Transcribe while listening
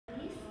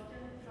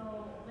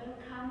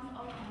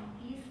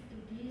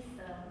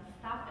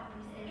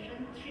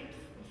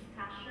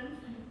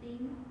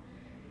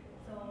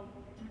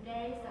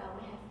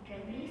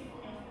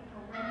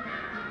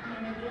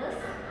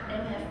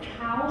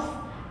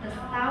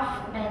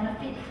staff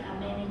benefits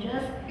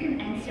managers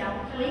and Xiao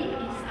Hui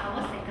is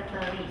our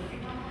secretary.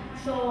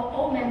 So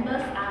all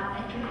members are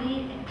actually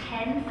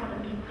attend for the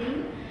meeting.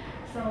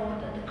 So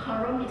the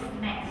quorum is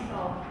met. So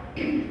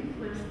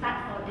we'll start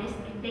for this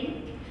meeting.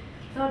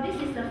 So this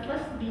is the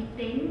first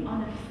meeting on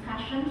the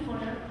discussion for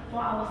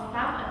our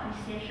staff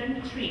appreciation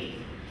trip,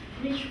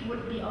 which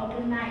would be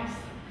organized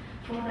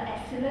for the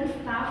excellent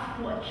staff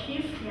who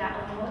achieve their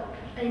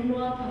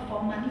annual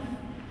performance,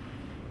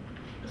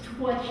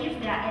 who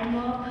achieve their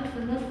annual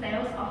personal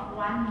sales of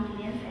 1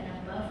 million and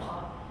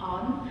above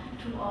on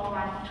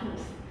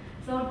 2012.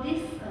 So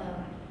this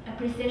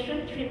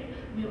appreciation trip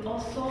will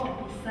also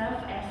be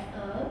served as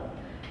a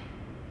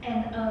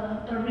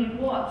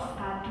reward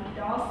to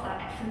those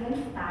excellent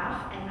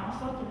staff, and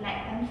also to let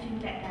them feel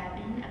that they are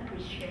being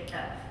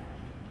appreciated.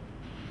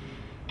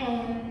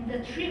 And the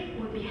trip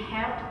will be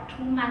held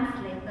 2 months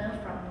later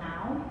from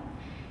now,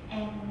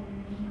 and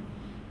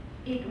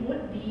it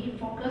would be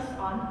focused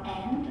on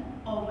and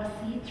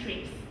overseas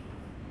trips.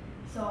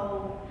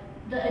 So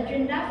the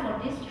agenda for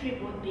this trip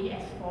would be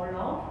as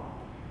follows.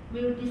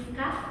 We'll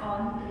discuss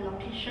on the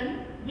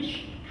location,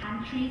 which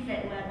countries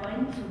that we're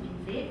going to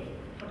visit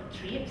for the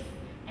trips,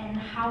 and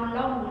how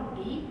long would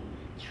be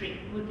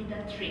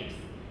the trips.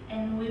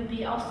 And we'll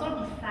be also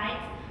decide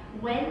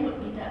when would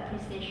be the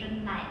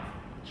appreciation night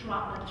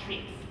throughout the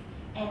trips,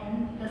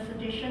 and the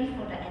suggestion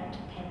for the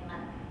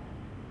entertainment.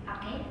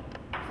 Okay?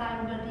 So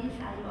everybody,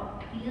 are you all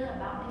clear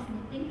about this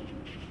meeting?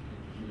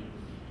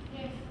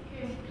 Yes,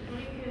 clear.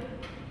 Very clear.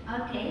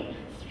 Okay,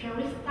 shall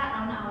we start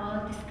on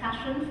our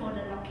discussion for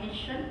the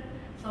location?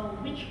 So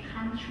which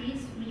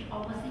countries, which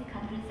overseas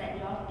countries that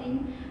you all think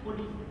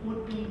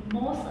would be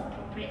most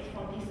appropriate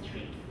for this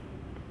trip?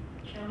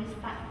 Shall we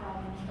start from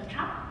Mr.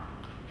 Trump?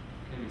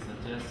 Okay, we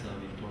suggest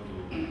we go to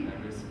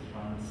Paris,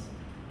 France.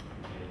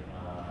 Okay,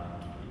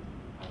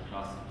 high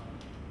class,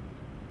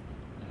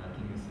 and I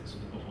think it's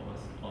suitable for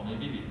us. Or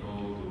maybe we go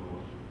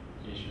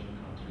to Asian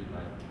country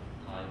like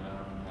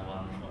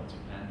Taiwan or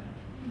Japan.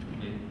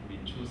 Okay, we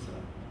choose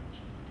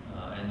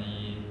any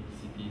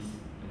cities,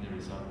 any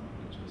resort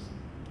we choose. I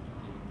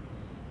think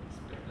it's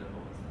better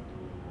for us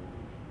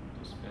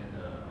to spend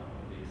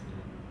our days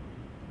there.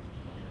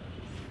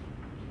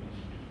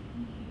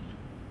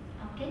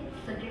 Okay,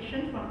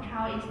 suggestion from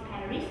Charles is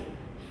Paris,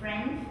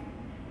 France,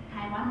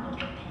 Taiwan or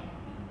Japan.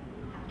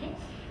 Okay,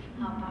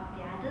 how about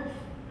the others?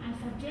 I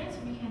suggest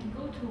we can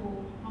go to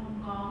Hong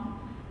Kong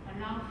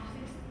around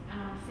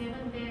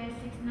 7 days,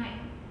 6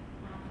 nights.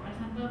 For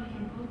example, we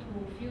can go to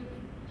a few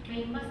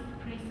famous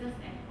places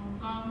at Hong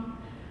Kong,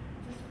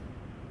 just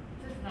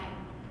like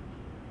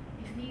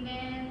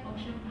Disneyland,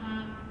 Ocean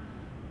Park,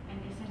 and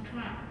etc.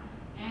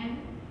 And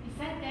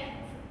besides that,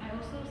 I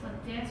also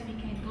suggest we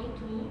can go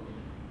to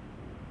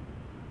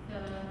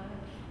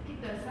take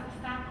the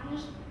Star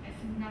Cruise at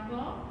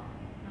Singapore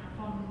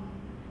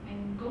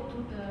and go to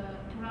the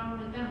Pulau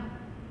Redang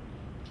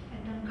at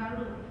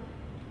Terengganu.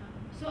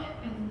 So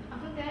and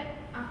after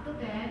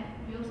that,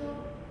 we also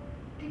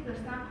take the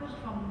Star Cruise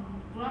from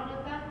Pulau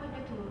Redang, go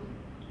back to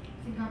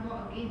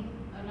Singapore again,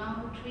 around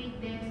 3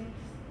 days,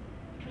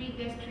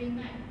 3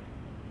 nights.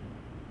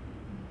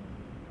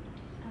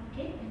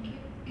 Okay. Thank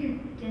you.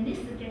 Then this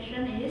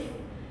suggestion is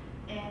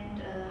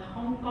and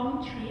Hong Kong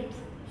trips,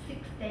 6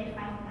 days,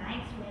 5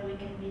 nights, where we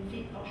can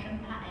visit Ocean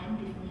Park and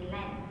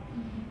Disneyland.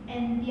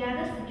 And the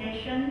other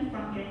suggestion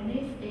from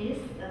Janice is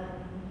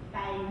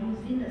by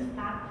using the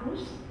Star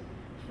Cruise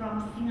from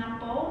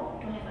Singapore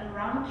to have a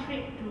round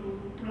trip to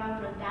Pulau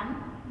Redang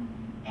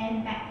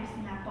and back to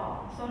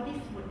Singapore. So this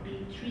would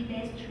be 3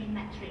 days, 3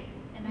 night trip.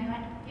 Am I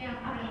right?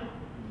 Yeah. Okay.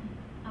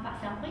 How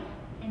about Xiao Hui?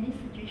 Any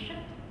suggestion?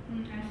 I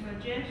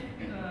suggest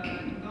to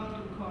go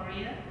to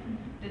Korea.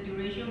 The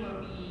duration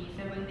will be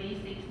 7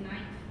 days, 6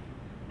 nights.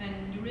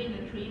 And during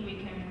the trip, we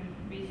can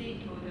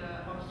visit to the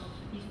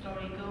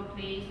historical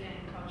place and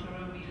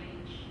cultural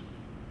village.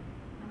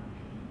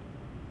 Okay.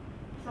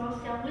 So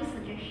Xiao Hui's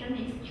suggestion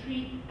is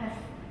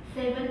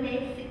 7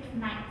 days, 6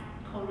 nights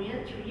Korea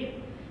trip,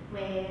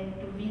 where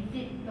to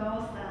visit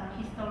those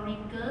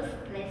historical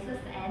places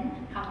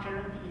and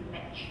cultural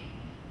village.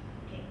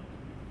 Okay.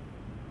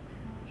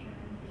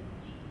 Cultural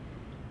village.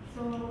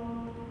 So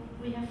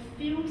we have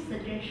few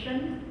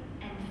suggestions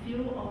and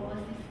few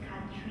overseas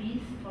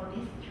countries for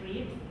this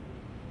trip.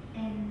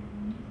 And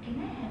can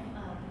I have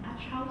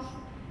Charles?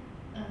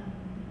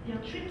 Your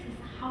trip is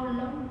how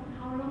long?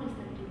 How long is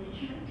the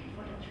duration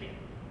for the trip?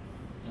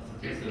 I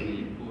suggest we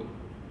put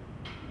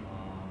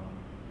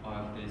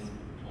 5 days,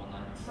 4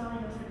 nights. So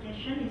your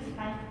suggestion is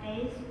 5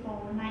 days,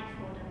 4 nights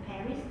for the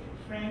Paris,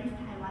 France,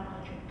 Taiwan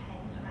or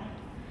Japan, right?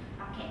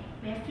 Okay,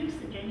 we have few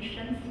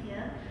suggestions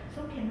here. So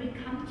can we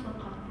come to a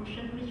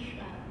conclusion which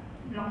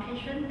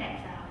location that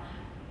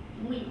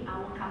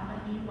our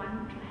company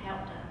want to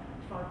help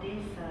for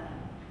this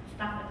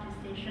staff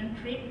appreciation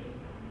trip?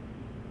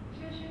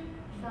 Sure.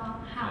 So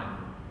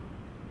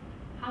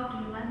how do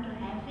you want to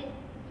have it? I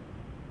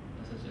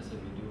suggest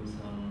we do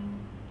some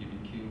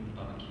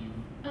barbecue.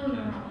 Oh,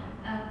 no.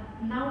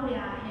 Now we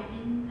are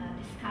having a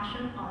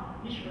discussion on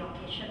which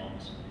location.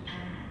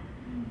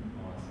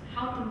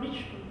 How to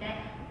reach to that,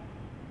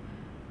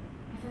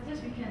 I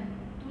suggest we can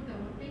do the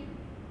voting.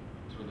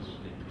 Through the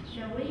voting.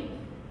 shall we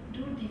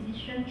do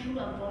decision through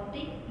a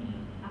voting?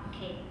 Mm.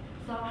 Okay.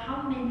 So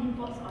how many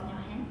votes on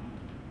your hand?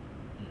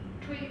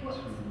 Three votes.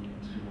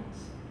 Three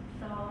votes.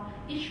 So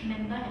each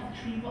member has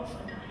 3 votes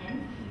on your hand.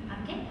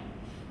 Mm. Okay.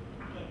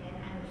 Okay, then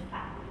I will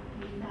start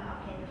with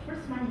okay. The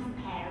first one is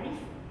Paris.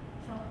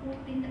 So who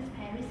thinks that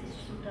Paris is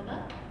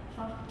suitable?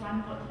 So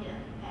 1 vote here.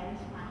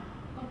 Paris 1.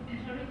 Oh,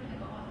 sorry, I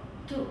got one.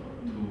 2.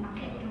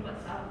 Okay, 2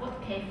 votes. So vote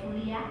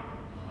carefully, yeah.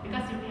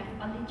 Because you have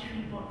only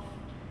 3 votes.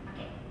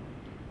 Okay.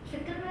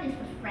 Second one is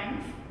the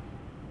France.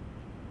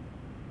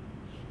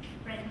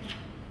 France.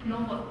 No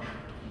vote.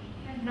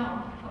 No.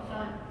 So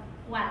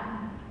 1.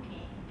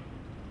 Okay.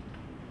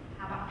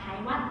 How about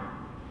Taiwan?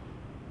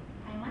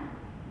 Taiwan?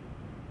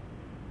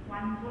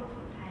 1 vote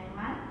for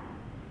Taiwan.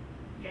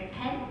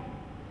 Japan?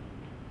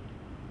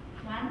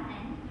 1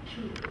 and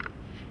 2. 2.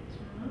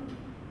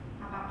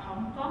 How about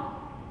Hong Kong?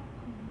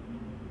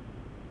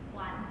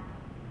 1.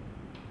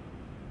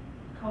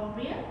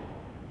 Korea?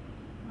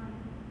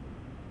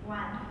 1.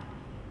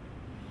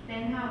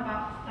 Then how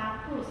about Star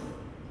Cruise?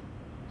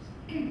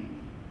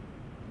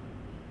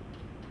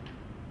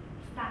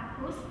 Star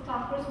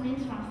Cruise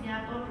means from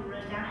Singapore to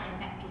Rajang and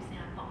back to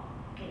Singapore.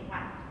 Okay,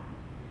 1.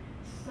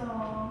 So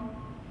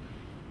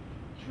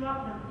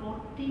throughout the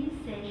voting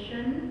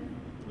session,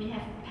 we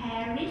have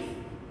Paris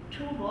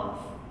 2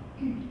 votes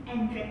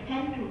and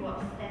Japan 2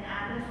 votes. Then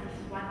others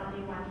is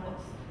only 1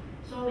 vote.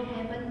 So we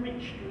haven't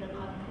reached to the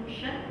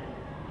conclusion.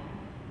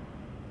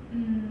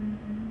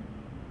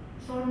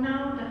 So now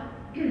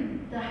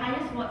the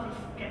highest vote is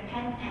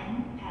Japan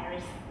and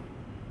Paris.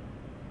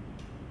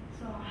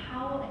 So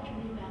how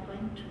actually we are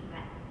going to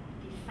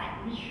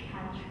decide which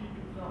country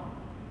to go?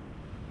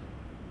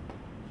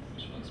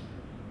 Which one's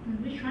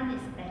better? Which one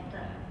is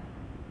better?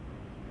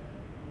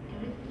 Can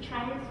we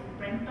try to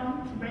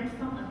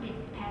brainstorm a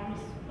bit?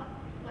 Paris,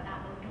 what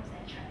are those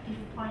attractive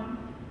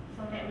points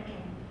so that we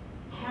can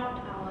help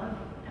our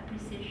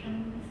appreciation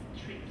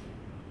trips?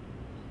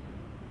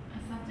 I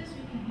suggest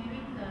we can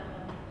having the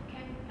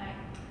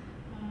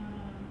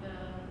the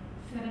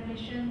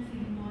celebration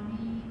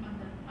ceremony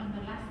on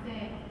the last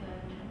day of the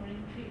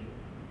traveling trip.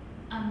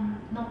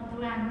 No,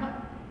 we are not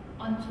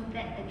onto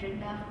that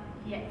agenda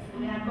yet. So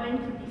we are going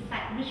to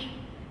decide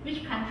which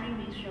country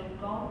we shall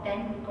go,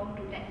 then we go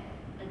to that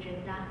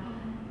agenda.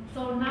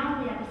 So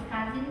now we are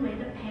discussing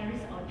whether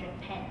Paris or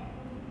Japan.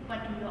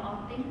 What do you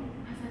all think?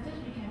 I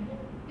suggest we can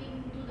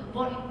do the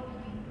Vote. voting.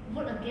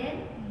 Vote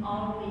again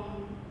or we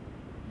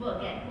vote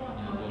again? Vote.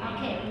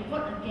 Okay, we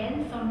vote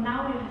again. So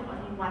now you have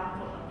only 1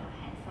 vote on your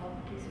hand. So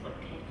please vote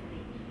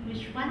carefully.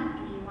 Which one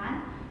do you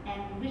want,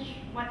 and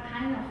what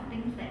kind of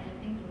things that you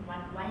think you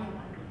want? Why you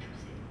want to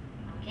choose it?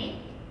 Okay.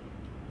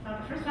 So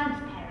the first one is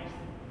Paris.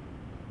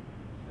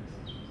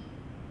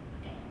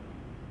 Okay.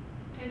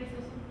 Paris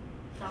also.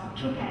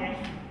 So to Paris.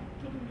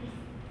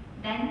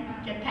 Then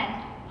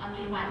Japan,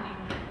 only 1.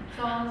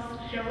 So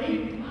shall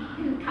we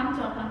come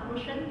to a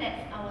conclusion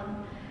that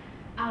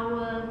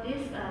our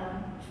this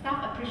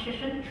staff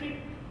appreciation trip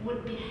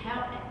would be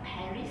held at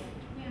Paris?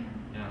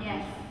 Yeah.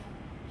 Yes.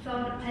 So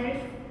the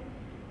Paris,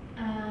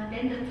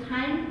 then the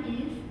time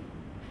is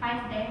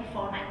 5 days,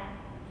 4 nights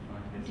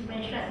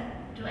duration.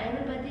 Do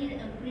everybody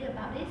agree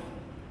about this?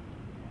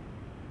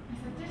 I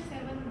suggest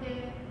 7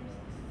 days,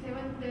 6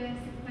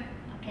 nights.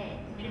 Okay.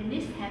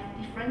 Janice have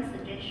different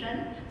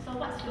suggestion. So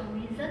what's your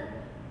reason?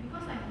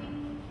 Because I think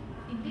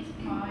in this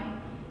point,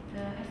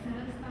 the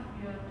excellent staff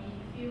will be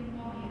feel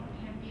more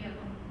happier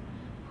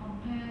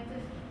compared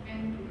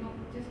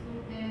just go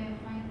there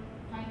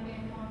 5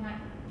 days 4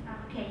 nights.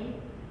 Okay.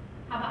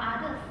 How about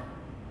others?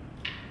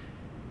 I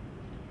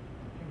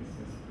think it's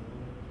sensible.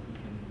 We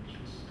can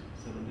choose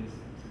 7 days,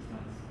 6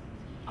 nights.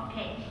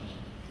 Okay.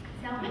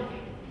 Shall we?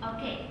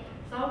 Okay.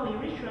 So we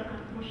reach a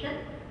conclusion.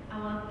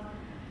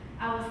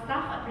 Our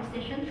staff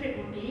appreciation trip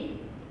will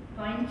be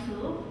going to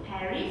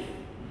Paris,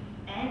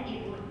 and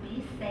it would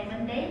be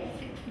 7 days,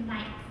 6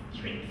 nights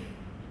trips.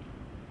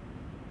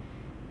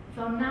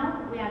 So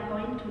now we are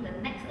going to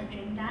the next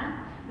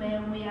agenda,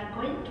 where we are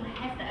going to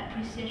have the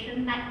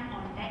appreciation night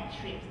on that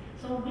trip.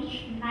 So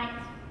which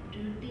night do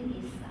you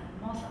think is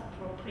most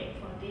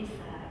appropriate for this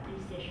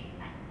appreciation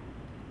night?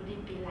 Would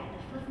it be like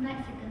the first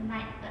night, second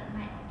night, third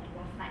night, or the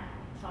last night,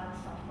 so on and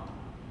so forth?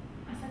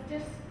 I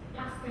suggest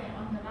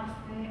on the last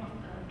day of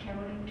the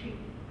traveling trip.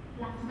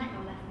 Last night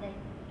or last day?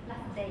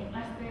 Last day.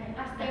 Last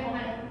day The whole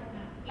night. day?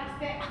 Last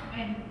day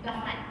and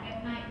Last night.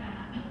 At night.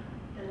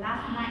 The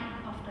last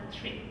night of the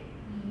trip.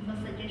 So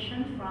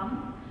suggestion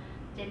from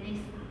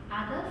Janice.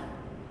 Others?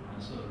 I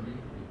also agree.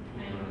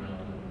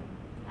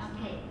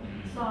 Okay.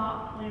 So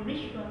we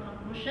reach to a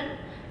conclusion.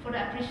 For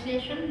the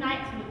appreciation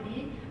night will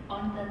be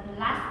on the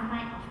last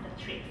night of the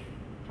trip,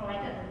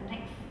 provided the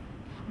next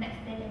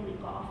day then we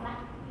go off lah.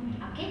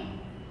 Okay.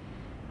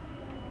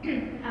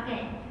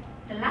 Okay.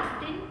 The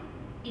last thing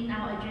in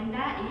our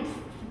agenda is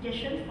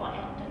suggestion for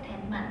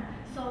entertainment.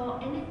 So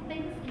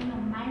anything in your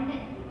mind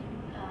that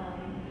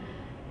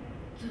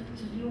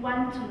do you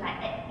want to like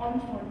add on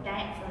for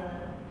that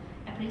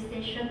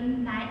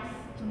celebration nights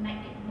to make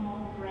it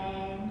more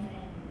grand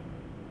and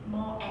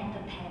more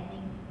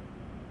entertaining.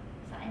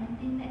 So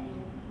anything that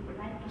you would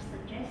like to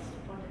suggest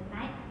for the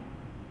night?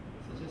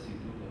 Suggest you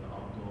do the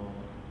outdoor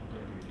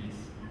activities.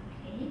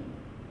 Okay.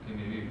 Okay,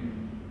 maybe you can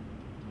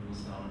do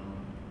some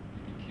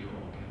BBQ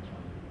or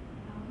campfire.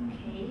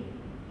 Okay.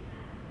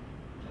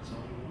 That's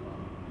all.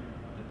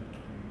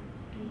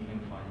 Do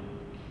campfire.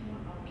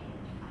 Okay.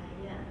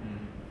 Fire.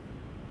 Mm.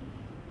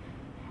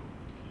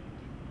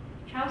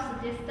 Charles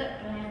suggested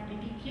to have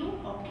BBQ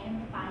or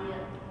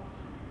campfire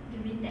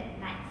during that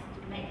night to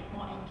make it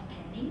more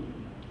entertaining.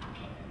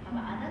 Okay. How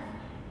about others?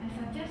 I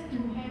suggest to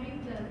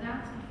having the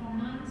dance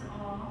performance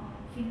or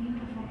singing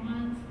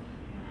performance,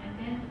 and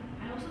then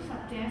I also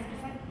suggest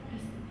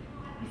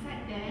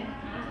beside that,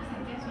 I also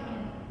suggest we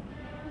can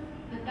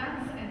the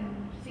dance and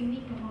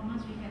singing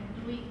performance we can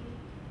do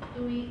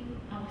it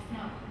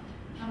ourselves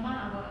among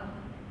our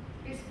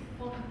this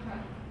 4 people.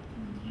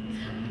 Mm.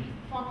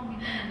 4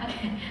 commitment.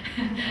 Okay.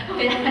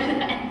 We are the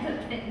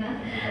entertainer.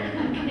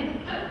 Okay.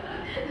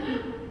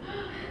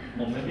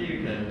 Or maybe you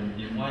can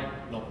invite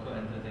local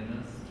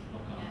entertainers,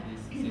 local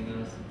artists,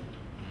 singers.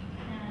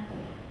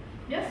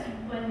 Yes,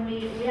 when we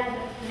are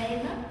the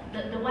planner,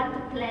 the one to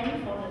plan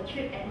for the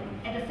trip, and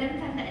at the same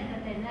time the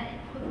entertainer,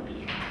 it could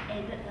be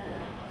added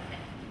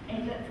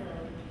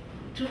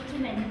too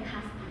many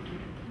tasks to do.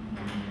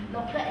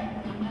 Local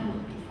entertainer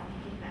would be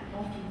something like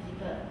more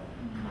feasible.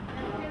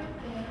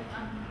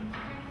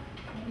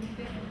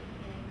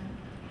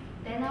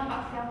 Then how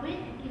about Xiaohui?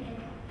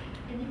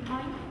 Any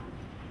point?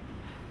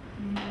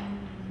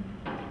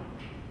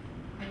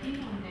 I think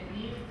on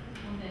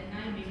that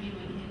night maybe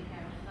we can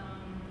have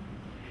some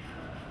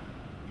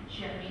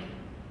sharing.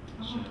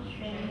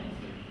 Sharing.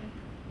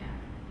 Yeah.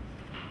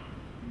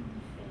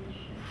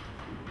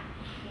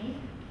 Okay.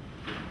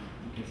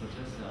 You can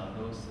suggest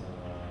those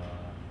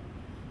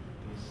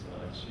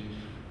achieve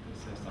the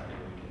self-target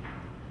we can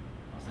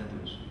ask them to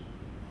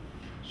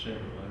share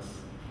with us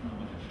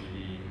what their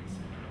feelings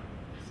and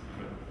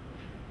secret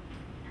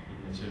in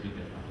achieving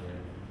their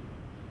target,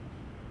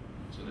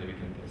 so that we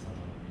can get some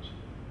information.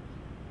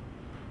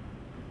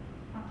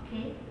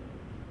 Okay.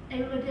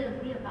 Everybody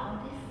agree about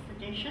this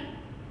suggestion?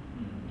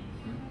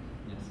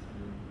 Yes, I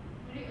do.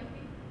 Very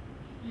agree.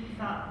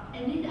 So,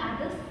 any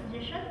other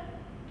suggestion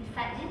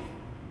besides this?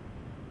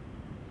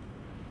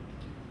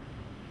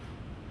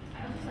 I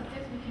also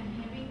suggest we can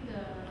having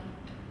the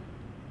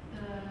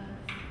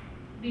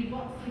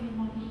reward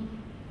ceremony.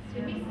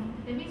 That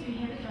means we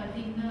having a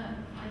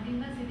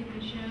dinner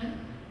celebration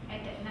at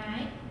that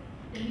night.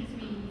 That means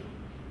we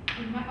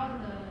invite all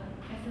the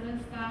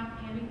excellent staff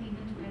having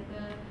dinner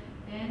together.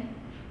 Then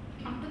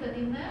after the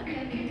dinner,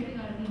 then we having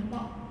a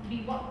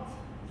reward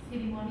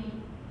ceremony.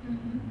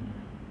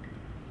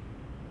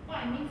 What I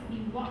mean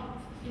reward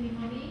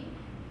ceremony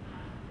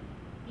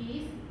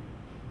is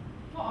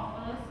 4 of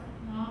us.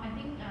 I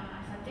think I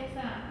suggest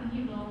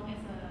you know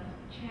as a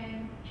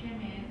chairman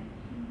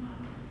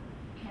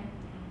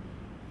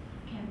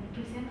can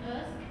present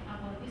us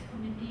this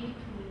committee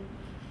to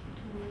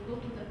go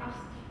to the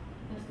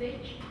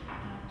stage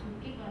to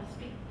give a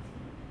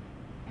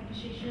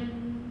appreciation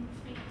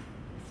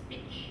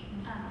speech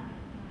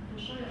to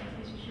show your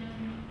appreciation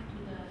to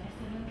the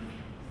excellent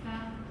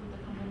staff, to the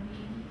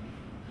company.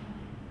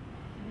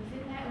 At the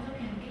same time also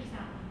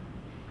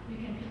we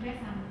can prepare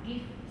some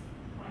gifts,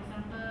 for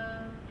example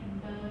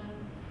hamper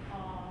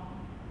or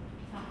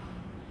some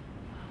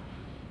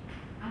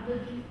other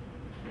gifts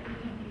that we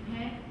can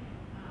prepare.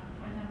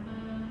 For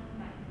example,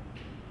 like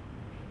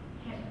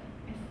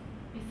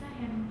beside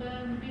hamper,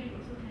 maybe we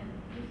also can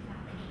give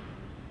some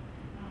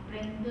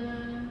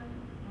blender,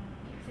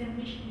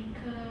 sandwich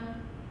maker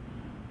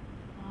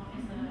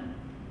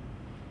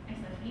as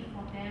a gift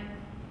for them.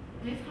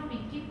 Next time we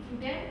give to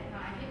them, I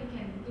think we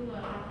can do a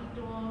lucky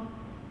draw.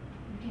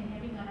 We can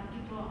having a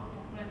lucky draw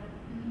program.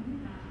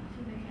 So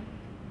they can,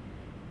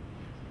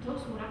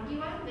 those who lucky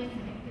one, they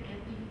can get the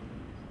gift.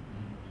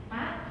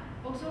 But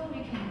also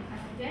we can, I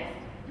suggest,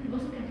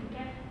 also can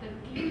prepare the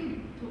gift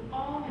to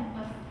all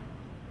members.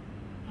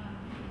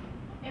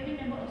 Every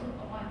member also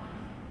got one.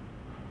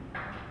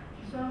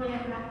 So we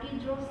have lucky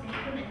draw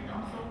session and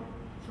also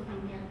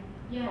souvenir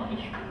for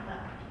each member.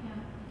 Yeah.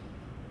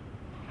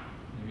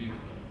 Maybe you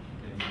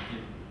can make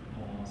it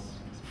more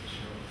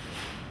special.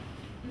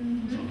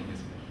 Mm-hmm. Something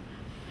is there.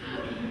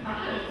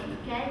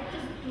 Okay,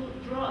 just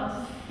draw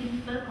a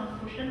simple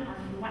conclusion on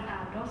what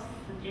are those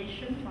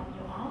suggestions from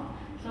you all.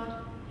 So,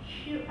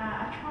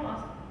 Achal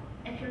was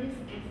actually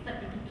suggested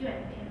BBQ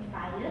and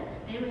campfire.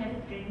 Then we have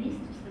Janice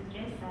to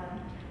suggest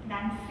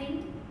dancing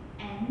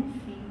and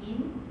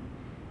singing.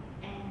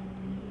 And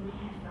we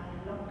have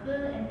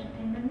local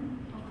entertainment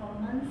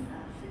performance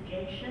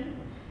suggestion.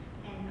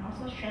 And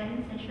also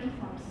sharing session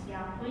from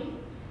Xiaohui.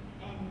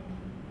 And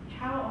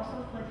Chao also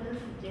further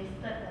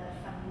suggested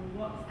some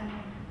rewards and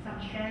some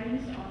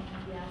sharings on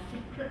their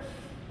secrets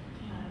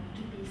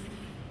to be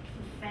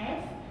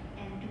success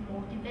and to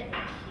motivate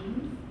the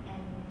teams.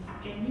 And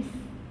Janice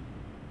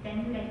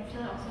then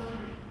later also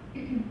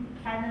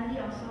finally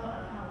also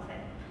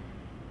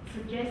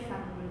suggest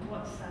some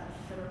rewards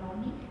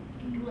ceremony,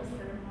 to do a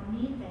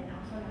ceremony, then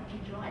also lucky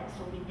draw and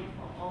souvenir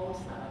for all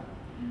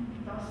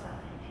those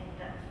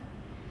attended.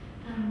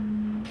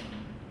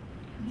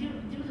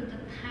 Due to the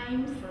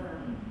times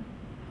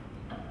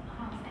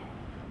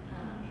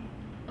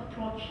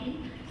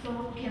approaching,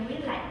 so can we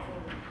like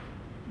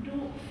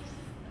do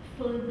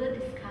further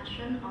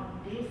discussion on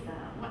this?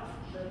 What's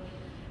the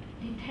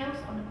details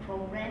on the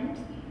program?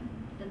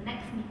 The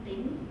next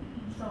meeting.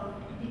 So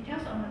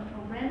details on the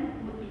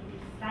program would be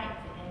decided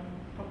and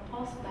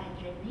proposed by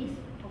Janice,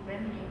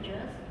 program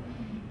managers,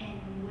 and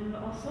we will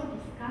also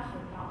discuss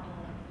about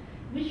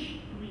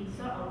which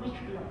resort or which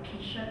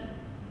location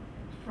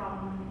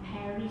from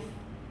Paris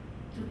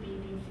to be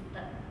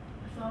visited.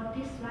 So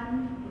this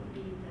one would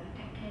be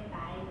taken care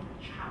by the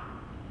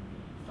child.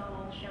 So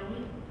shall we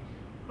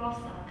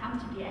come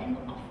to the end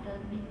of the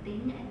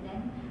meeting and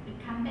then we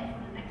come back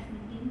for the next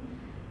meeting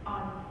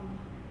on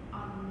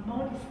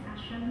more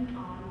discussion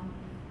on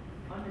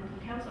the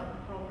details of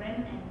the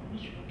program and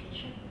which location